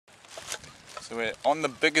So we're on the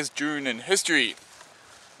biggest dune in history.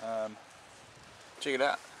 Check it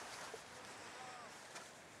out.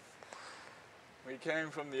 We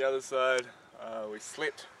came from the other side, we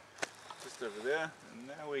slept just over there, and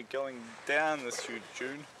now we're going down this huge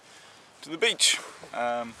dune to the beach.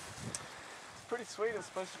 Pretty sweet. It's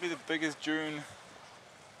supposed to be the biggest dune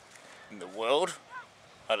in the world.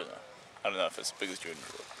 I don't know if it's the biggest dune in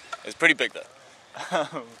the world. It's pretty big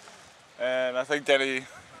though. And I think Danny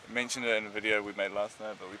mentioned it in a video we made last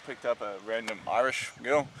night, but we picked up a random Irish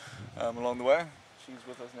girl along the way. She's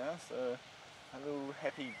with us now, so our little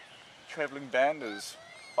happy travelling band is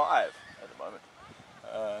 5 at the moment.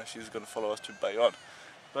 She's going to follow us to Bayonne.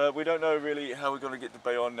 But we don't know really how we're going to get to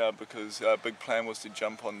Bayonne now, because our big plan was to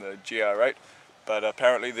jump on the GR8. But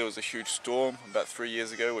apparently there was a huge storm about 3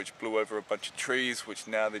 years ago which blew over a bunch of trees, which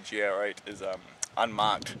now the GR8 is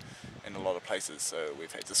unmarked in a lot of places. So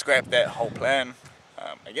we've had to scrap that whole plan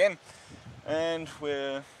again. And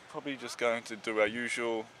we're probably just going to do our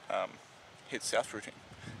usual head south routine,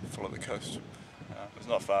 follow the coast. It's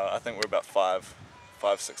not far. I think we're about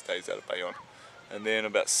 5-6 days out of Bayonne, and then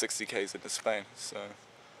about 60 k's into Spain. So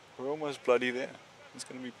we're almost bloody there. It's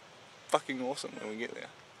going to be fucking awesome when we get there.